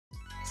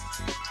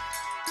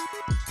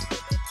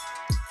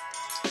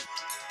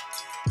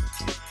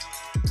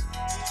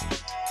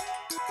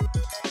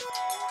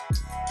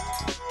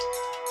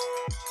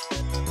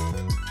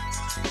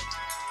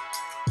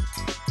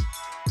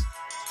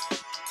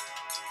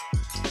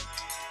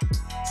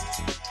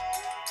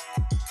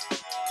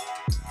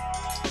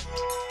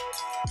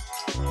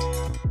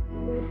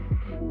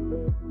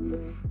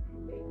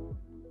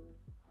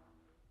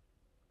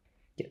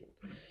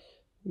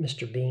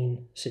Mr.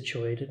 Bean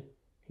situated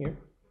here.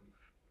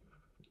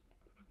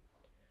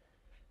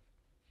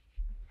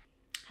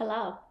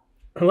 Hello.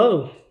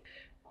 Hello.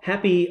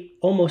 Happy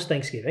almost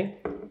Thanksgiving.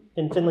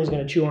 And Finley's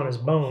going to chew on his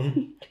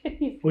bone,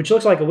 which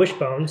looks like a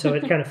wishbone, so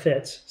it kind of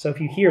fits. So if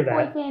you hear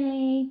that... Boy,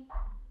 Finley.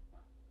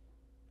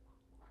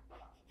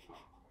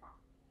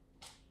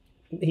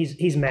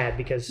 He's mad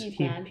because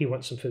mad. he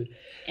wants some food.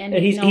 And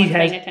he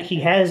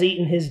has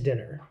eaten his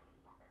dinner.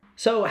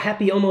 So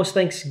happy almost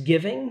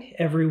Thanksgiving,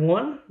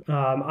 everyone.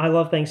 I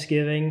love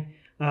Thanksgiving.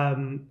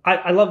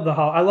 I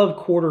love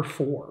quarter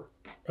 4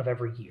 of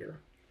every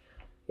year.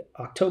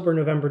 October,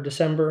 November,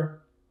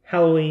 December,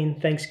 Halloween,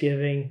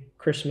 Thanksgiving,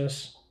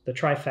 Christmas, the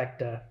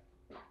trifecta.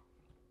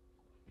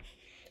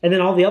 And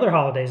then all the other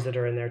holidays that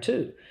are in there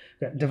too.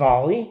 We've got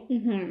Diwali.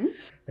 Mm-hmm.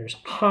 There's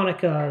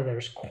Hanukkah,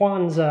 there's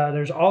Kwanzaa,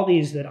 there's all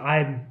these that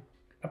I'm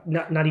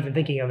not even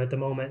thinking of at the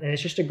moment. And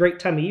it's just a great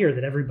time of year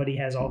that everybody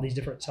has all these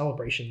different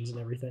celebrations and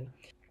everything.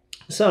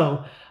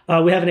 So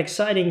we have an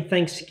exciting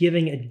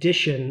Thanksgiving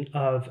edition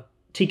of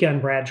Tika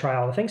and Brad Try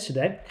All the Things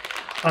today.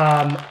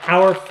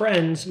 Our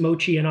friends,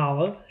 Mochi and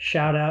Olive,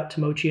 shout out to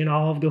Mochi and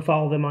Olive. Go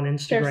follow them on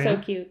Instagram. They're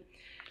so cute.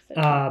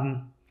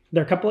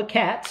 They're a couple of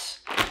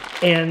cats,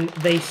 and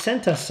they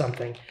sent us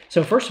something.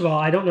 So first of all,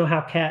 I don't know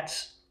how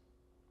cats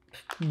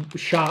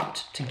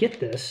shopped to get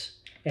this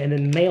and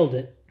then mailed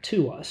it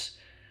to us,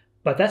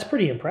 but that's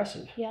pretty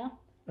impressive. Yeah.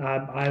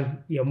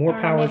 More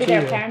power to maybe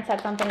their parents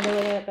had something to do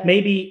with it. But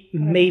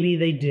maybe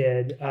they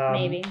did.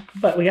 Maybe.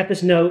 But we got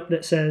this note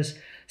that says,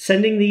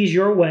 sending these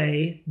your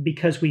way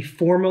because we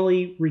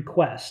formally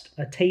request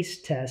a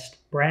taste test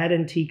Brad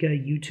and Tika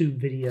YouTube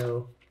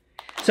video.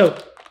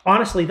 So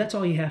honestly, that's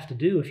all you have to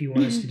do if you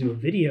want us to do a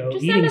video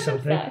eating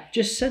something.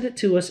 Just send it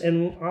to us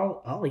and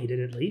I'll eat it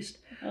at least.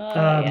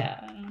 Yeah,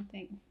 I don't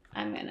think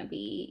I'm going to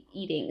be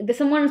eating.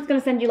 Someone's going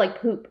to send you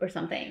like poop or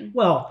something.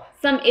 Well,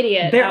 some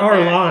idiot. There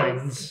are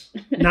lines,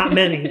 not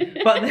many,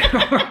 but there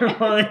are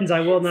lines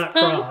I will not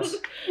cross.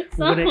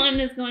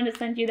 Someone is going to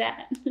send you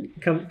that.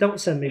 Don't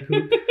send me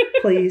poop.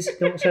 Please,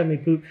 don't send me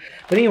poop.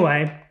 But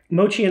anyway,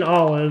 Mochi and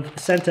Olive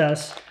sent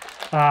us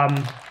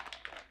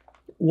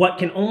what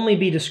can only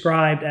be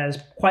described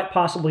as quite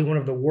possibly one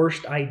of the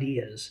worst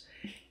ideas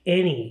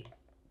any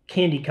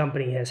candy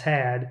company has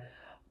had.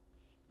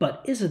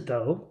 But is it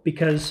though?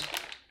 Because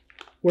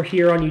we're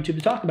here on YouTube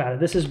to talk about it.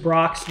 This is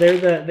Brach's.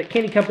 They're the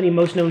candy company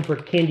most known for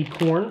candy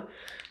corn,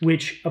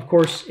 which, of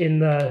course, in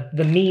the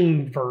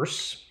meme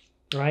verse,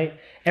 right?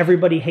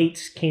 Everybody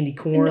hates candy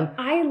corn. No,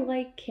 I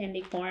like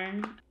candy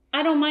corn.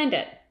 I don't mind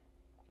it.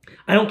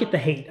 I don't get the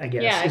hate, I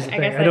guess. Yeah, is the I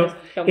thing. guess I don't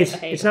get the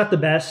hate. It's not the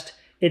best.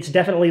 It's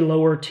definitely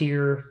lower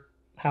tier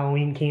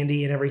Halloween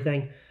candy and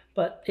everything,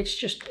 but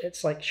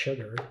it's like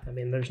sugar. I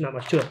mean, there's not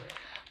much to it.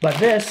 But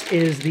this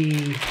is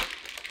the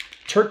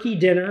turkey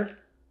dinner,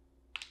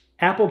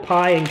 apple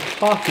pie, and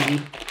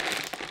coffee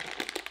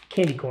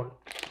candy corn.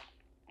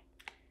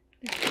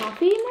 There's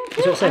coffee in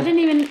there too? I didn't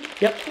even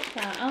Yep. check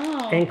that.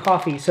 Oh. And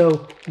coffee.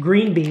 So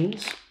green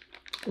beans,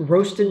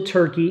 roasted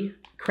turkey,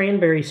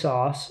 cranberry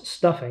sauce,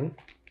 stuffing,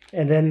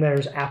 and then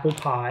there's apple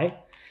pie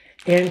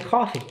and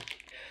coffee.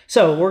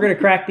 So we're going to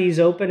crack these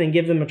open and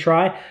give them a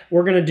try.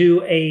 We're going to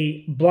do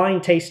a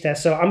blind taste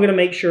test. So I'm going to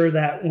make sure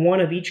that one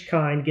of each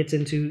kind gets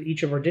into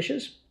each of our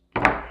dishes.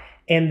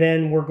 And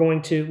then we're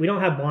going to, we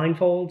don't have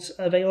blindfolds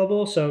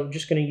available, so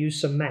just going to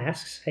use some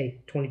masks. Hey,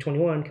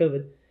 2021,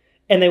 COVID.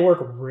 And they work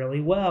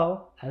really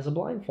well as a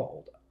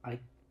blindfold. I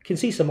can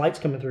see some lights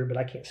coming through, but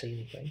I can't see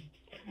anything.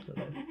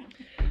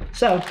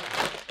 So,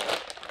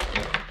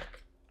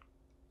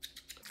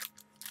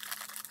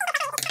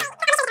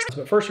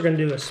 but first we're going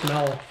to do a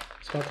smell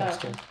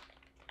test here.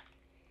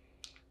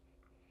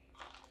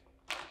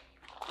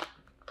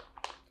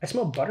 I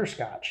smell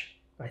butterscotch,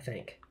 I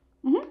think.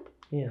 Mm-hmm.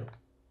 Yeah.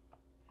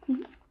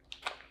 Mm-hmm.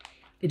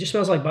 It just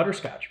smells like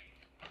butterscotch.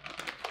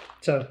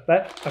 So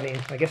that, I mean,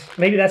 I guess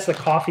maybe that's the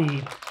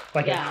coffee,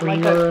 like a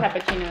creamer. Like a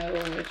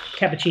cappuccino.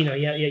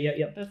 Cappuccino,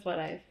 yeah. That's what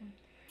I...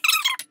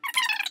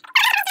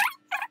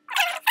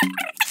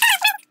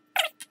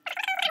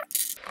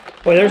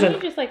 Boy, there's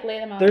just like lay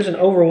them out. There's an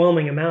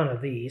overwhelming amount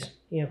of these.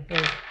 Yeah.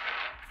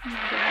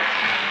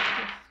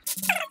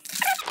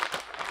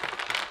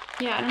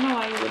 Yeah, I don't know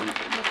why you wouldn't.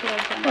 That's what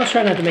I've done. Let's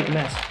try not to make a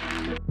mess.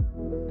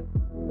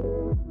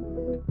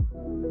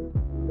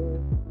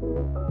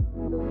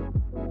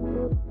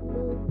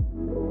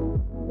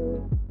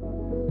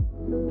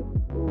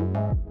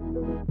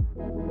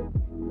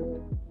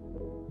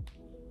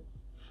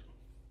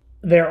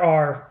 There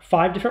are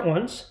 5 different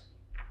ones.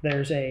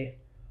 There's a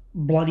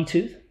bloody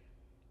tooth,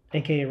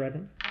 aka red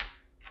one,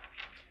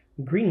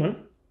 green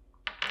one,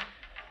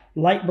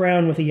 light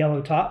brown with a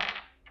yellow top,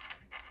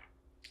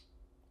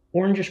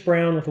 orangish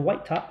brown with a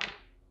white top,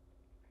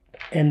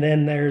 and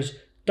then there's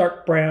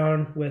dark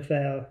brown with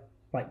a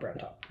light brown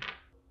top.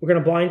 We're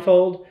going to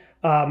blindfold.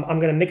 I'm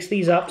going to mix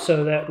these up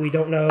so that we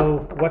don't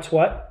know what's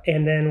what,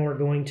 and then we're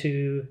going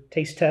to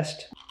taste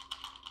test.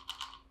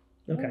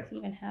 Okay. What's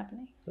even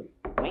happening? What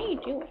are you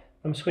doing?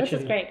 I'm switching.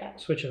 This is great, guys.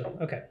 Switching them.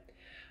 Okay.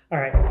 All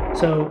right.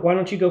 So why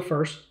don't you go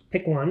first?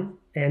 Pick one.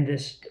 and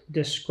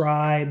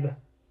describe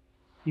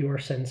your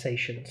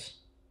sensations.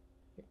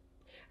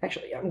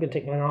 Actually, I'm going to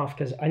take mine off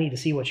because I need to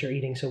see what you're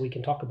eating so we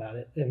can talk about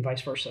it, and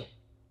vice versa.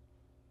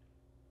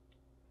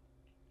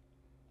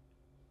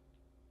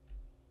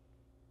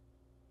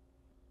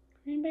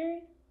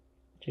 Cranberry?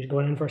 She's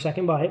going in for a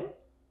second bite.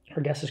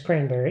 Her guess is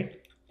cranberry.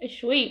 It's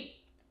sweet.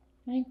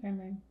 I think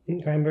cranberry.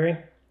 Cranberry.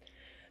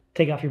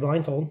 Take off your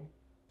blindfold.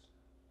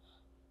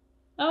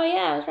 Oh,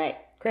 yeah, I was right.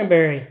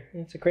 Cranberry.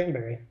 It's a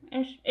cranberry.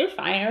 It's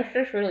fine. It's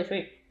just really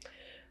sweet.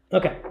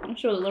 Okay. I'm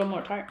sure a little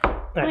more tart.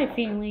 Right. My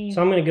feeling.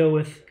 So I'm going to go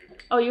with...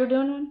 Oh, you're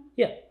doing one?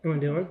 Yeah, I'm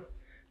going to do one.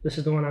 This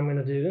is the one I'm going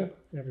to do,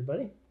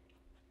 everybody.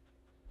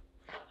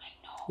 I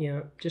know.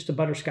 Yeah, just a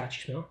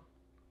butterscotchy smell.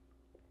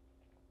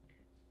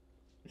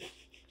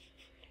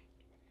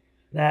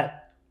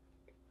 That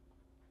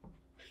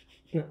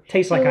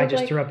tastes like I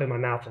just threw up in my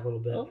mouth a little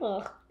bit.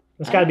 Ugh.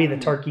 It's got to be the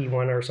turkey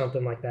one or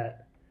something like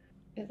that.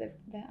 Is it?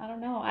 I don't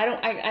know.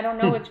 I don't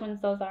know which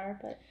ones those are,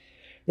 but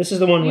this is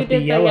the one with the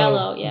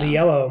yellow. Yeah. The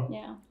yellow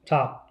yeah.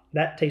 top.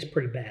 That tastes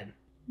pretty bad.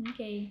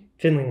 Okay.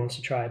 Finley wants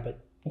to try, but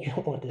you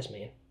don't want this,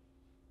 man.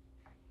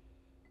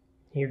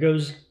 Here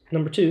goes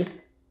number 2.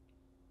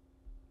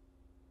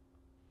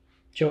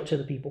 Show it to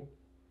the people.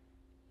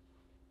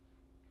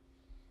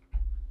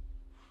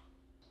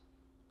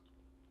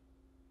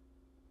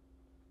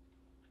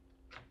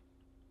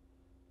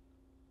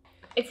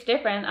 It's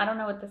different. I don't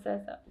know what this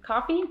is.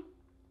 Coffee?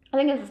 I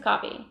think this is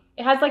coffee.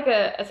 It has like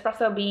a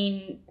espresso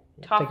bean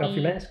toffee. Take off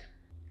your mask.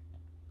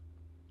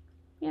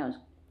 Yeah, it's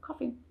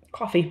coffee.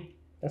 Coffee.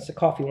 That's the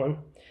coffee one.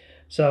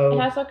 So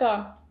it has like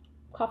a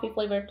coffee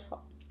flavored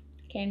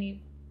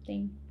candy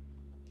thing.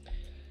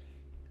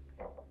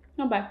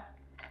 Not bad.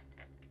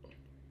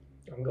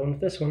 I'm going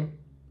with this one.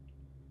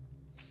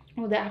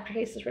 Oh, the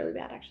aftertaste is really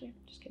bad, actually.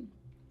 Just kidding.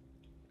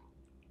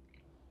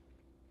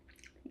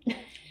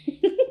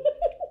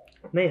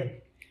 Man,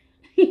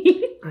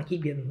 I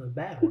keep getting the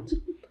bad ones.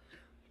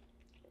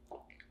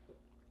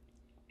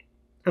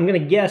 I'm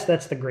going to guess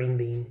that's the green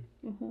bean.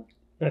 Mm-hmm.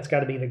 That's got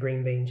to be the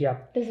green beans, yeah.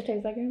 Does it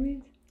taste like green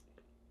beans?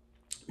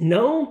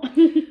 No,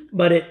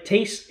 but it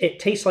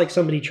tastes like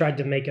somebody tried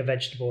to make a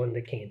vegetable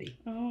into candy.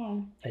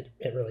 Oh.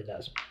 It really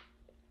does.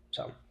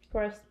 So. Of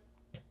course.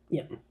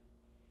 Yeah.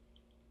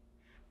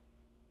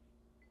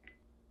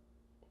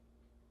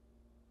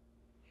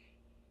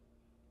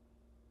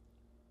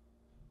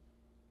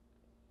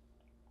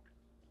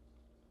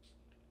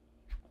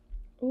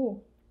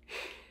 Ooh.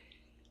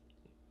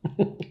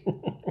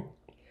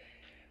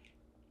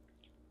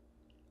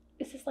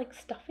 Is this like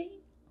stuffing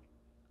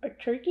or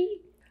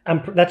turkey?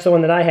 That's the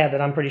one that I had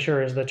that I'm pretty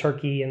sure is the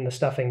turkey and the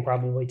stuffing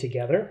probably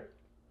together.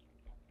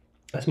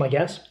 That's my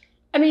guess.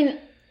 I mean,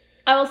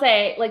 I will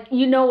say, like,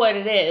 you know what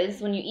it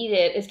is when you eat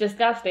it. It's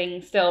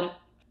disgusting still.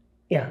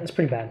 Yeah, it's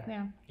pretty bad.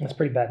 Yeah. That's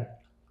pretty bad.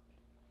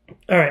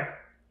 All right.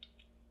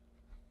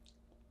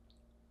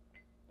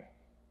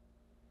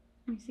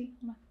 Let me see.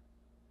 Hold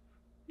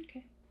on.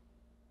 Okay.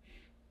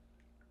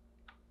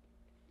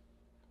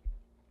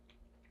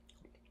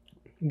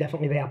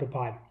 Definitely the apple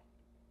pie.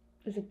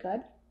 Is it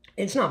good?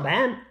 It's not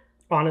bad,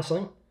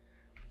 honestly.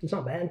 It's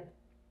not bad.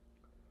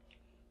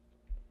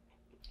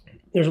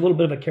 There's a little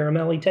bit of a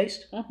caramelly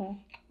taste. Mm-hmm.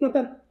 Not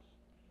bad.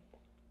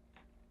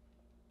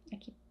 I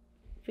keep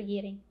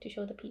forgetting to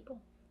show the people.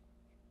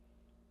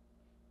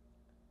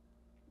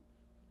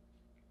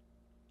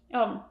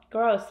 Oh,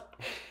 gross.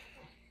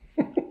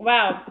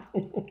 Wow.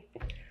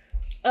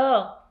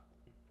 Oh,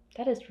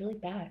 that is really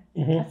bad.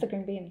 Mm-hmm. That's the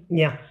green bean.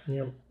 Yeah,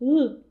 yeah.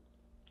 Ooh.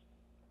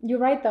 You're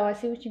right, though. I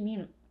see what you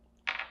mean.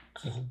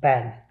 It's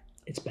bad.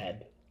 It's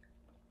bad.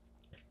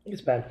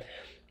 It's bad.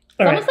 It's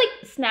All almost right.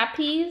 like snap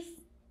peas.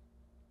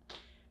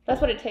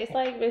 That's what it tastes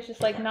like, but it's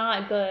just like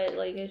not good.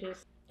 Like it's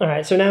just. All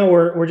right, so now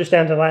we're just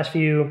down to the last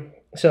few.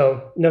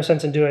 So no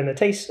sense in doing the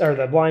taste or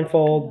the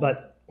blindfold,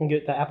 but we'll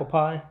get the apple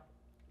pie.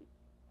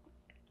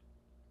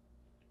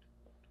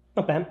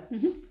 Not bad.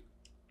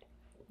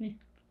 Mm-hmm.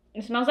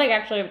 It smells like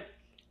actually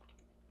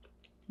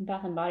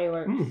Bath and Body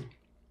Works.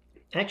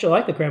 I actually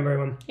like the cranberry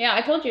one. Yeah,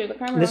 I told you the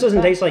cranberry. This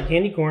doesn't taste like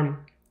candy corn.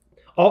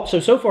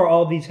 So far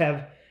all of these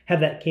have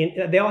that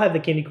they all have the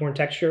candy corn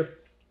texture.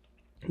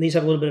 These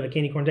have a little bit of a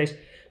candy corn taste.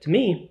 To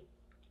me,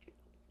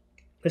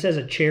 this has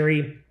a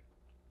cherry,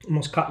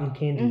 almost cotton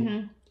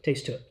candy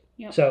taste to it.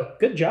 Yep. So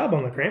good job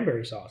on the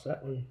cranberry sauce.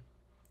 That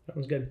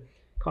one's good.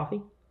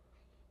 Coffee.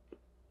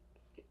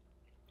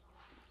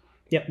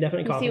 Yep,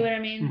 definitely coffee. You see what I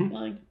mean? Mm-hmm.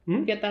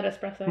 Like, get that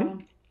espresso. Mm-hmm.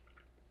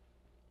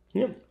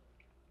 Yep.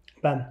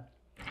 Bad.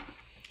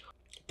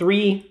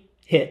 3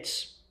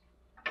 hits.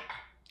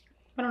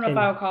 I don't know if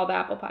I would call the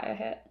apple pie a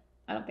hit.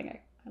 I don't think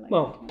I like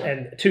Well, it.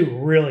 and 2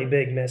 really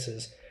big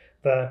misses.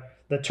 The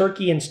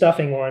turkey and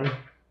stuffing one,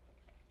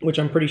 which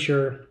I'm pretty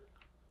sure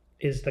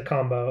is the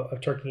combo of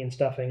turkey and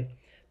stuffing,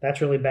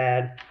 that's really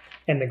bad.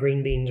 And the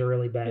green beans are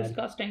really bad.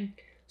 Disgusting.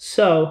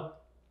 So,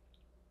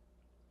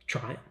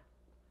 try it.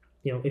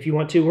 You know, if you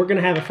want to, we're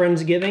going to have a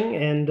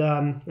Friendsgiving, and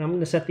I'm going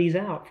to set these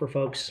out for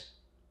folks.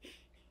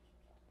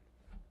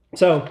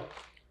 So,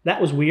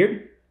 that was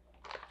weird.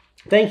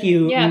 Thank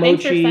you, Yeah,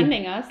 thanks for Mochi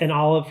sending us. and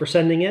Olive, for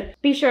sending it.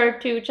 Be sure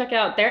to check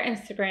out their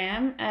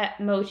Instagram at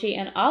Mochi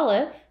and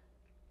Olive.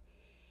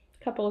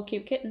 Couple of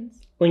cute kittens.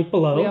 Link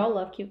below. We all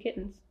love cute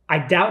kittens. I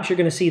doubt you're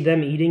going to see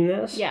them eating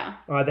this. Yeah.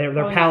 Their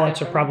Probably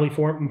palates not are good probably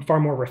far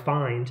more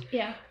refined.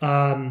 Yeah.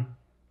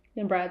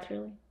 Than Brad's,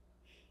 really.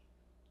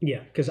 Yeah,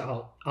 because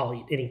I'll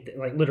eat anything.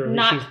 Like, literally.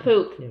 Not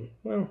poop. Yeah,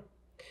 well,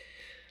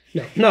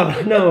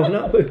 no,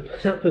 not poop.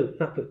 Not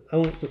poop. I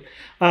won't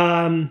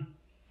poop.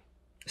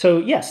 So,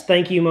 yes,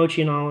 thank you,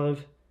 Mochi and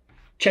Olive.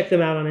 Check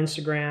them out on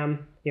Instagram.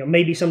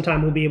 Maybe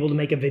sometime we'll be able to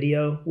make a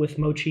video with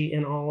Mochi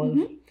and Olive.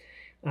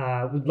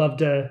 Mm-hmm. We'd love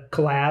to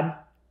collab.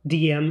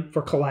 DM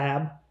for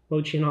collab,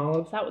 Mochi and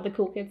Olive. Is that what the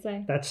cool kids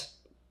say?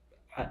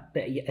 I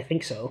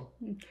think so.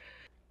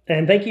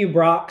 And thank you,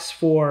 Brachs,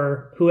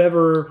 for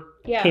whoever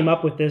came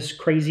up with this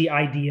crazy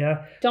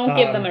idea. Don't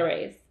give them a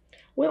raise.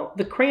 Well,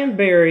 the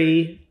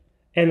cranberry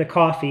and the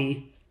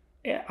coffee,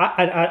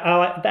 I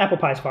like the apple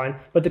pie is fine,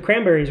 but the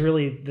cranberry is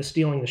really the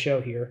stealing the show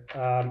here.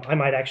 I'm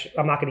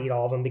not going to eat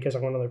all of them because I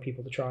want other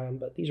people to try them,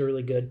 but these are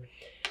really good.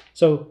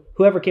 So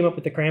whoever came up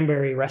with the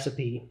cranberry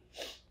recipe,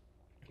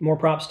 more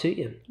props to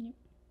you. Yep.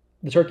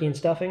 The turkey and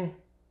stuffing.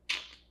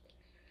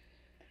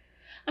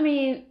 I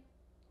mean,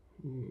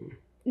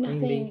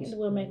 nothing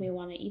will make me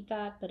want to eat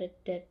that, but it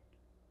did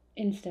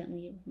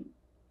instantly.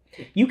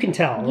 You can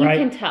tell, right?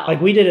 You can tell.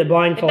 Like, we did it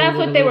blindfolded. If that's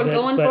what they were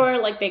going for,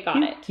 like, they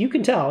got it. You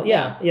can tell,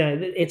 yeah.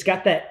 It's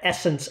got that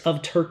essence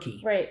of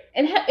turkey. Right.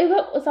 And it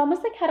was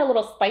almost like had a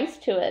little spice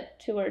to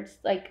it, towards,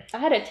 like, I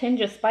had a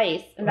tinge of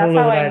spice. And that's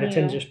how I had a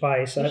tinge of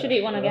spice. You should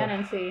eat one again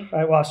and see. All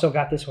right, well, I still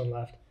got this one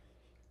left.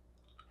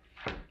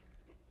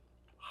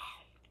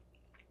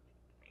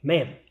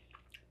 Man.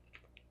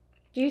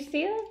 Do you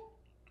see it?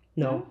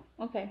 No.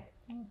 Okay.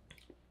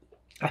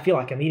 I feel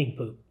like I'm eating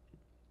poop.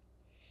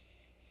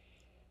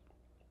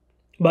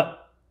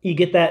 But you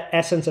get that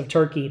essence of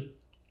turkey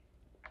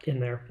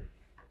in there.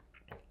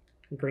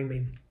 Green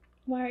bean.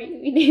 Why are you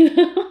eating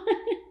that?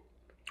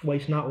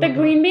 Waste not. The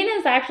green bean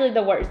is actually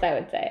the worst, I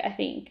would say. I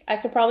think I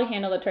could probably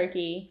handle the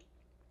turkey.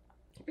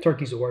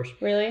 Turkey's the worst.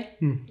 Really?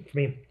 For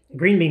me,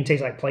 green bean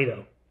tastes like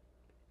Play-Doh.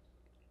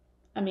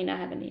 I mean, I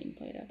haven't eaten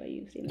Play-Doh, but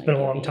you've seen. It's been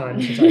a long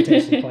time since I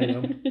tasted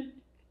Play-Doh.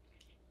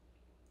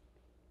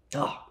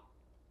 Oh,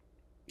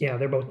 yeah,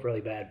 they're both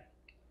really bad.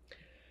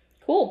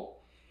 Cool.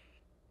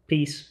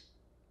 Peace,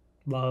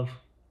 love,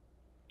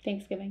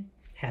 Thanksgiving,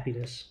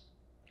 happiness,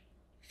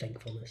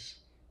 thankfulness.